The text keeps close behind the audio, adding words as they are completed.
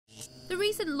The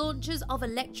recent launches of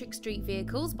electric street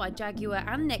vehicles by Jaguar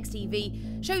and Next EV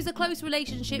shows a close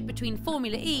relationship between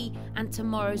Formula E and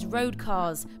tomorrow's road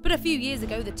cars. But a few years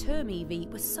ago, the term EV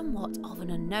was somewhat of an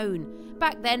unknown.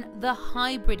 Back then, the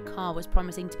hybrid car was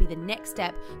promising to be the next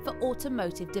step for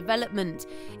automotive development.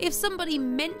 If somebody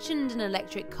mentioned an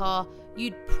electric car,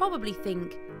 you'd probably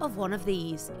think of one of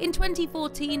these. In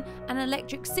 2014, an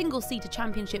electric single-seater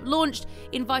championship launched,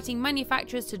 inviting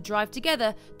manufacturers to drive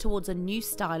together towards a new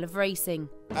style of racing.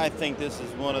 I think this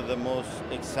is one of the most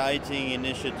exciting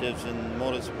initiatives in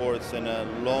motorsports in a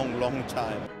long, long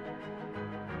time.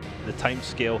 The time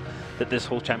scale that this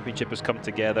whole championship has come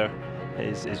together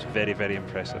is very, very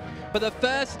impressive. For the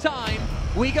first time,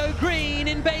 we go green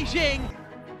in Beijing.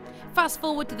 Fast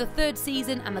forward to the third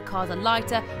season and the cars are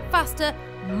lighter, faster,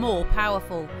 more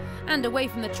powerful. And away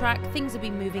from the track, things have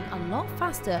been moving a lot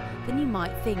faster than you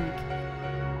might think.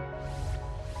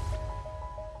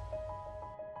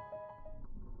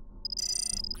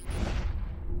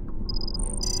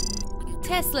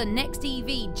 Tesla, Next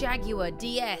EV, Jaguar,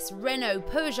 DS, Renault,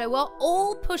 Peugeot are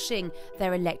all pushing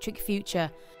their electric future.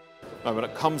 Now, when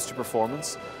it comes to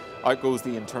performance, out goes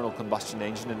the internal combustion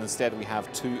engine, and instead we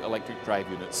have two electric drive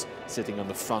units sitting on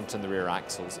the front and the rear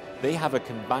axles. They have a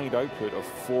combined output of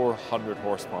 400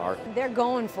 horsepower. They're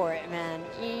going for it, man.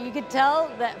 You could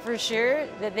tell that for sure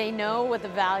that they know what the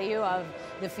value of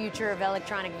the future of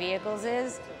electronic vehicles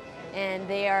is, and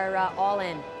they are all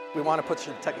in. We want to push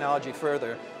the technology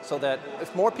further so that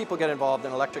if more people get involved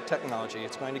in electric technology,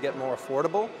 it's going to get more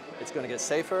affordable, it's going to get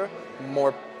safer,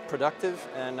 more productive,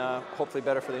 and hopefully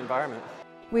better for the environment.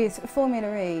 With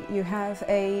Formula E, you have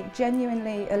a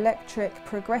genuinely electric,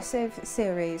 progressive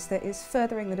series that is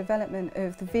furthering the development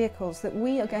of the vehicles that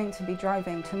we are going to be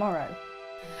driving tomorrow.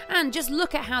 And just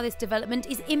look at how this development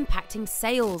is impacting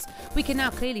sales. We can now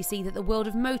clearly see that the world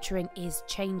of motoring is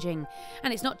changing.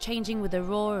 And it's not changing with the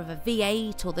roar of a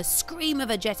V8 or the scream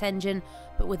of a jet engine,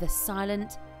 but with a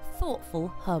silent, thoughtful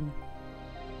hum.